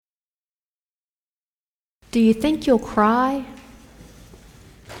Do you think you'll cry?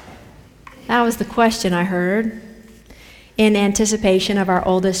 That was the question I heard in anticipation of our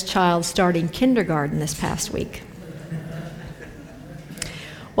oldest child starting kindergarten this past week.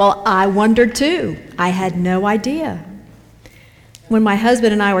 Well, I wondered too. I had no idea. When my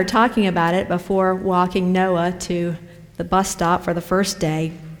husband and I were talking about it before walking Noah to the bus stop for the first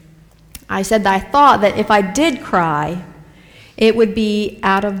day, I said that I thought that if I did cry, it would be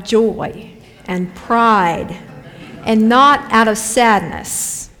out of joy and pride and not out of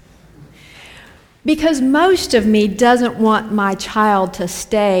sadness. Because most of me doesn't want my child to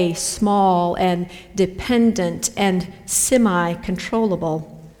stay small and dependent and semi-controllable.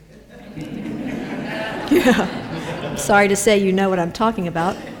 Yeah, I'm sorry to say you know what I'm talking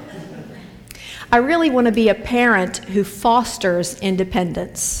about. I really want to be a parent who fosters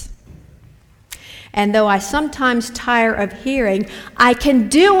independence. And though I sometimes tire of hearing, I can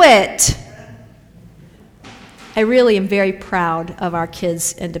do it, I really am very proud of our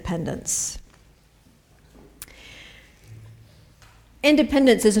kids' independence.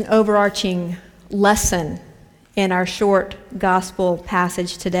 Independence is an overarching lesson in our short gospel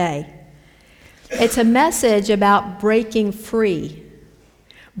passage today. It's a message about breaking free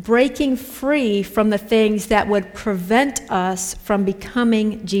from the things that would prevent us from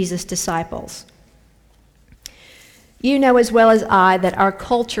becoming Jesus' disciples. You know as well as I that our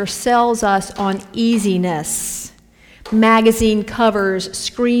culture sells us on easiness. Magazine covers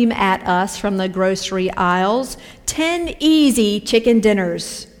scream at us from the grocery aisles, 10 easy chicken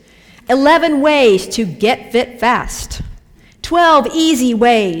dinners, 11 ways to get fit fast, 12 easy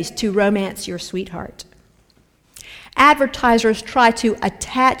ways to romance your sweetheart. Advertisers try to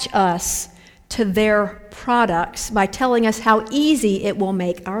attach us to their products by telling us how easy it will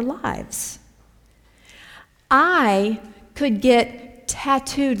make our lives. I could get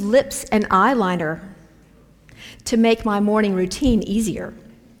tattooed lips and eyeliner to make my morning routine easier.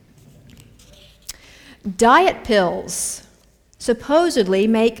 Diet pills supposedly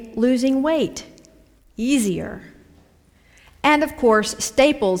make losing weight easier. And of course,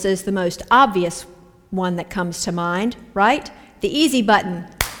 Staples is the most obvious one that comes to mind, right? The easy button.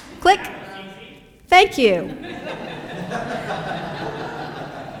 Click. Thank you.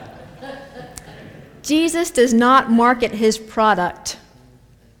 Jesus does not market his product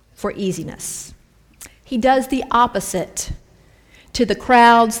for easiness. He does the opposite to the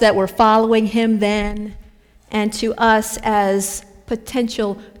crowds that were following him then and to us as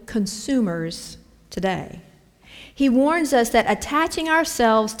potential consumers today. He warns us that attaching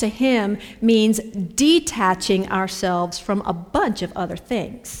ourselves to him means detaching ourselves from a bunch of other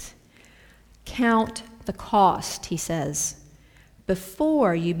things. Count the cost, he says,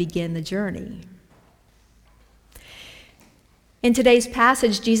 before you begin the journey. In today's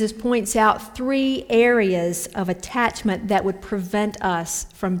passage, Jesus points out 3 areas of attachment that would prevent us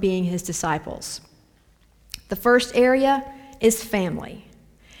from being his disciples. The first area is family.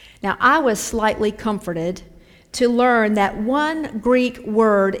 Now, I was slightly comforted to learn that one Greek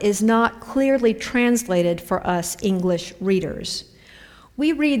word is not clearly translated for us English readers.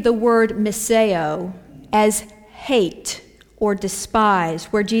 We read the word miseo as hate or despise,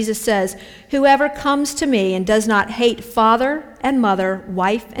 where Jesus says, "Whoever comes to me and does not hate father and mother,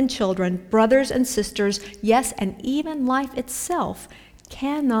 wife and children, brothers and sisters, yes, and even life itself,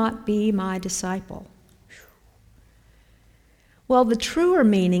 cannot be my disciple." Well, the truer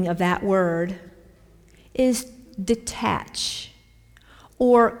meaning of that word is detach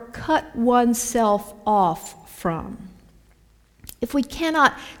or cut oneself off from. If we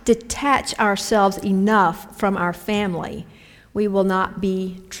cannot detach ourselves enough from our family, we will not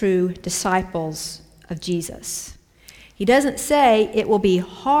be true disciples of Jesus. He doesn't say it will be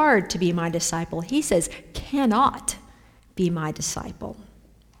hard to be my disciple. He says cannot be my disciple.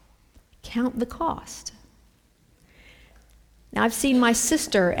 Count the cost. Now, I've seen my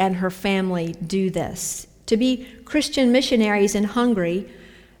sister and her family do this. To be Christian missionaries in Hungary,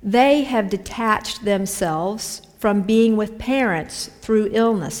 they have detached themselves from being with parents through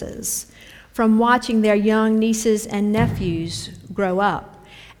illnesses, from watching their young nieces and nephews grow up,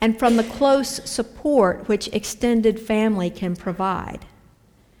 and from the close support which extended family can provide.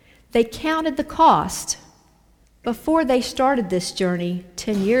 They counted the cost before they started this journey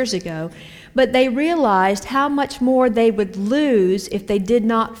 10 years ago, but they realized how much more they would lose if they did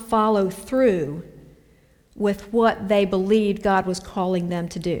not follow through with what they believed God was calling them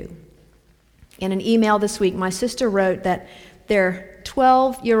to do. In an email this week, my sister wrote that their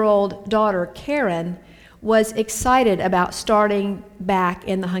 12-year-old daughter, Karen, was excited about starting back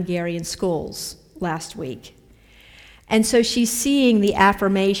in the Hungarian schools last week. And so she's seeing the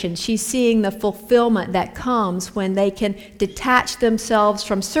affirmation. She's seeing the fulfillment that comes when they can detach themselves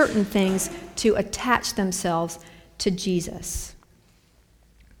from certain things to attach themselves to Jesus.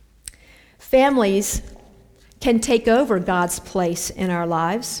 Families can take over God's place in our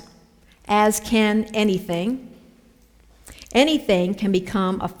lives, as can anything. Anything can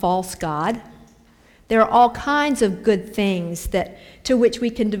become a false god. There are all kinds of good things to which we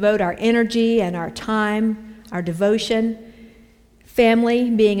can devote our energy and our time, our devotion, family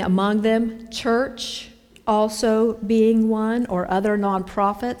being among them, church also being one, or other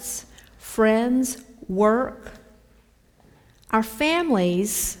nonprofits, friends, work. Our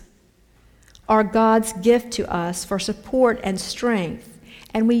families are God's gift to us for support and strength,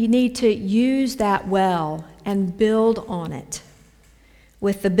 and we need to use that well and build on it.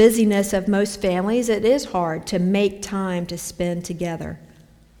 With the busyness of most families, it is hard to make time to spend together.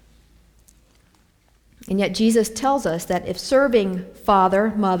 And yet Jesus tells us that if serving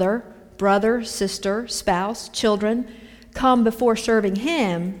father, mother, brother, sister, spouse, children come before serving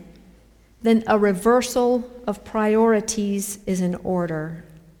Him, then a reversal of priorities is in order.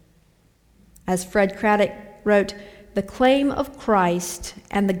 As Fred Craddock wrote, the claim of Christ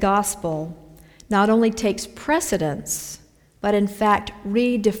and the gospel not only takes precedence, but in fact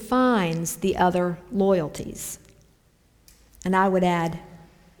redefines the other loyalties. And I would add,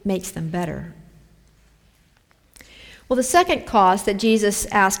 makes them better. Well, the second cost that Jesus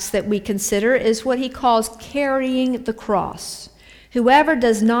asks that we consider is what He calls carrying the cross. Whoever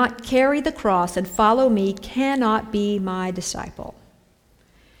does not carry the cross and follow me cannot be my disciple.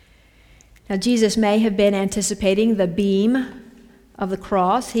 Now, Jesus may have been anticipating the beam of the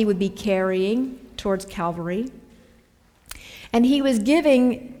cross He would be carrying towards Calvary. And He was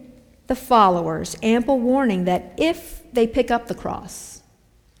giving the followers ample warning that if they pick up the cross,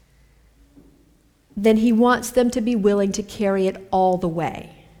 then He wants them to be willing to carry it all the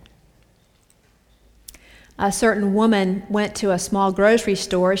way. A certain woman went to a small grocery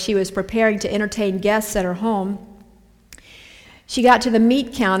store. She was preparing to entertain guests at her home. She got to the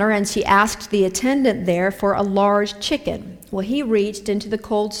meat counter and she asked the attendant there for a large chicken. Well, he reached into the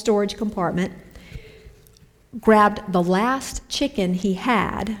cold storage compartment, grabbed the last chicken he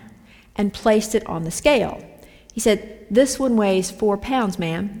had, and placed it on the scale. He said, "This one weighs 4 pounds,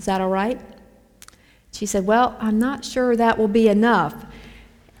 ma'am. Is that all right?" She said, "Well, I'm not sure that will be enough."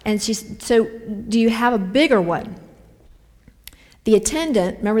 And she said, "So do you have a bigger one?" The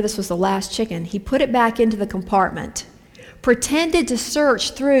attendant, remember this was the last chicken, he put it back into the compartment, pretended to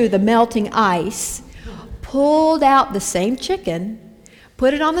search through the melting ice, pulled out the same chicken,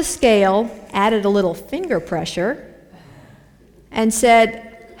 put it on the scale, added a little finger pressure, and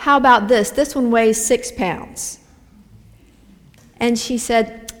said, "How about this? This one weighs 6 pounds. And she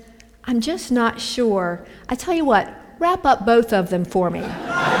said, "I'm just not sure. I tell you what, wrap up both of them for me."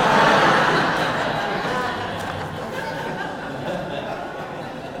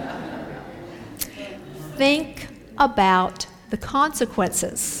 Think about the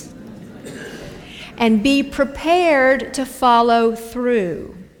consequences and be prepared to follow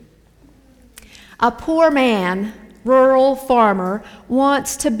through. A poor man, rural farmer,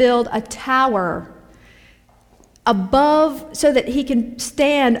 wants to build a tower above so that he can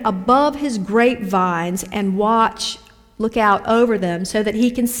stand above his grapevines and look out over them so that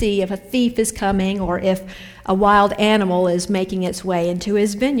he can see if a thief is coming or if a wild animal is making its way into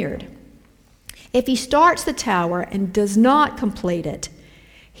his vineyard. If he starts the tower and does not complete it,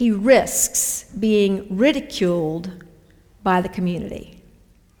 he risks being ridiculed by the community.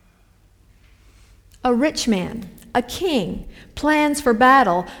 A rich man, a king, plans for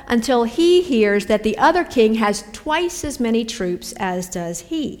battle until he hears that the other king has twice as many troops as does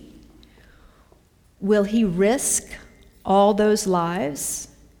he. Will he risk all those lives?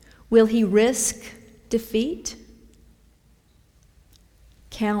 Will he risk defeat?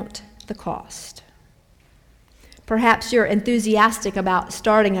 Count the cost. Perhaps you're enthusiastic about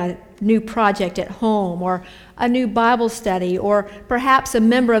starting a new project at home or a new Bible study, or perhaps a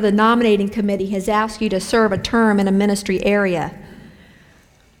member of the nominating committee has asked you to serve a term in a ministry area.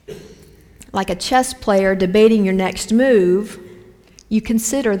 Like a chess player debating your next move, you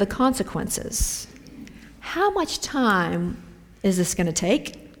consider the consequences. How much time is this going to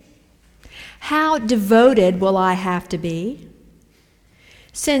take? How devoted will I have to be?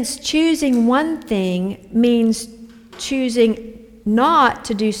 Since choosing one thing means choosing not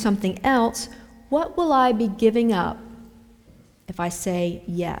to do something else, what will I be giving up if I say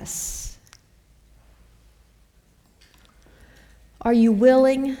yes? Are you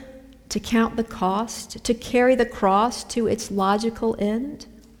willing to count the cost, to carry the cross to its logical end?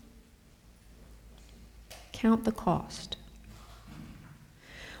 Count the cost.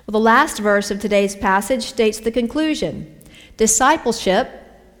 Well, the last verse of today's passage states the conclusion. Discipleship,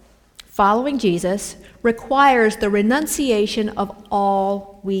 following Jesus, requires the renunciation of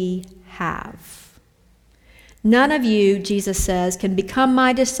all we have. None of you, Jesus says, can become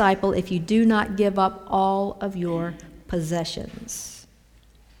my disciple if you do not give up all of your possessions.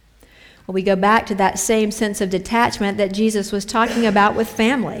 Well, we go back to that same sense of detachment that Jesus was talking about with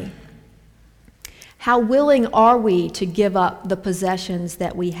family. How willing are we to give up the possessions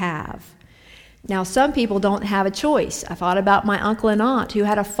that we have? Now, some people don't have a choice. I thought about my uncle and aunt who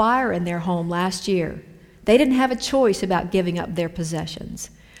had a fire in their home last year. They didn't have a choice about giving up their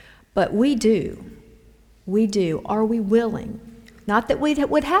possessions. But we do. We do. Are we willing? Not that we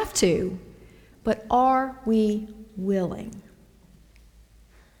would have to, but are we willing?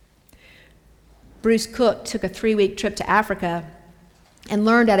 Bruce Cook took a 3-week trip to Africa and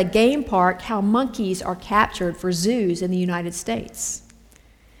learned at a game park how monkeys are captured for zoos in the United States.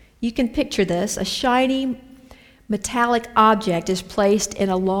 You can picture this. A shiny metallic object is placed in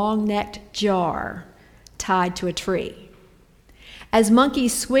a long-necked jar tied to a tree. As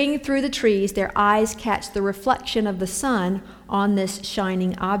monkeys swing through the trees, their eyes catch the reflection of the sun on this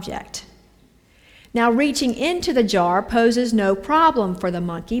shining object. Now, reaching into the jar poses no problem for the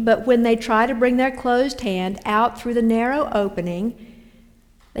monkey, but when they try to bring their closed hand out through the narrow opening,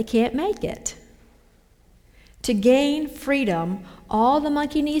 they can't make it. To gain freedom, all the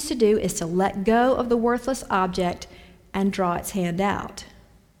monkey needs to do is to let go of the worthless object and draw its hand out.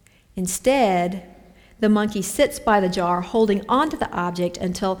 Instead, the monkey sits by the jar, holding onto the object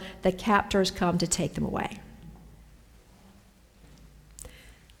until the captors come to take them away.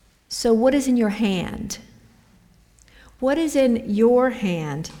 So what is in your hand? What is in your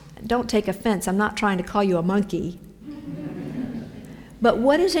hand? Don't take offense, I'm not trying to call you a monkey. But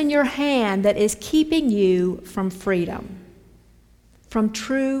what is in your hand that is keeping you from freedom, from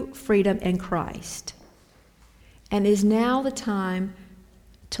true freedom in Christ? And is now the time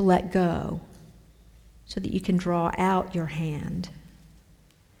to let go so that you can draw out your hand.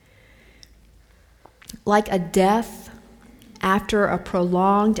 Like a death after a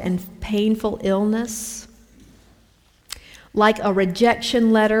prolonged and painful illness, like a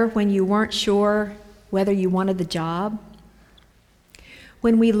rejection letter when you weren't sure whether you wanted the job.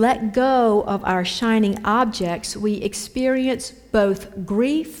 When we let go of our shining objects, we experience both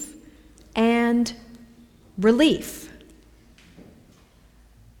grief and relief.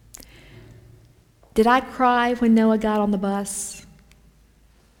 Did I cry when Noah got on the bus?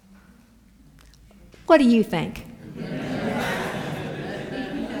 What do you think?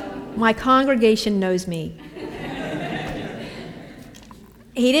 My congregation knows me.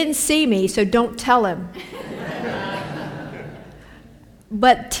 He didn't see me, so don't tell him.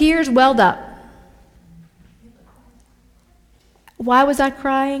 But tears welled up. Why was I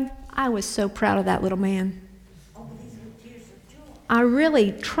crying? I was so proud of that little man. I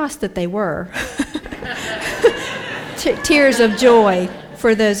really trust that they were. Tears of joy,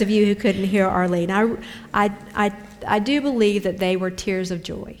 for those of you who couldn't hear Arlene. I do believe that they were tears of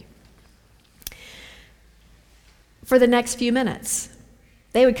joy. For the next few minutes,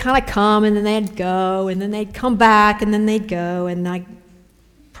 they would kind of come and then they'd go and then they'd come back and then they'd go, and I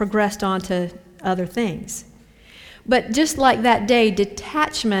progressed on to other things. But just like that day,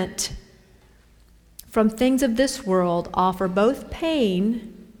 detachment from things of this world offer both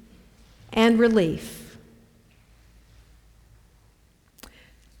pain and relief.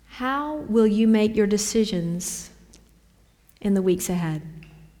 How will you make your decisions in the weeks ahead?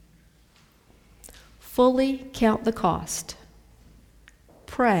 Fully count the cost.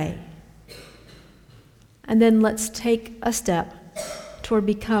 Pray. And then let's take a step toward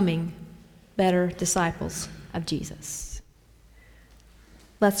becoming better disciples of Jesus.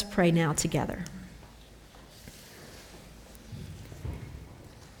 Let's pray now together.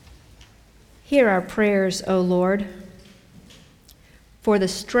 Hear our prayers, O Lord, for the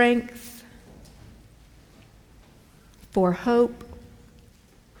strength, for hope,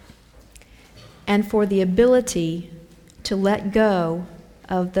 and for the ability to let go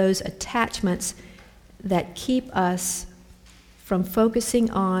of those attachments that keep us from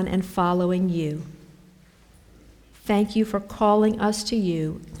focusing on and following you. Thank you for calling us to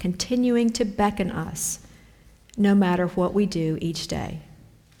you, continuing to beckon us, no matter what we do each day.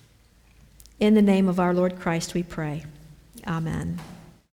 In the name of our Lord Christ we pray. Amen.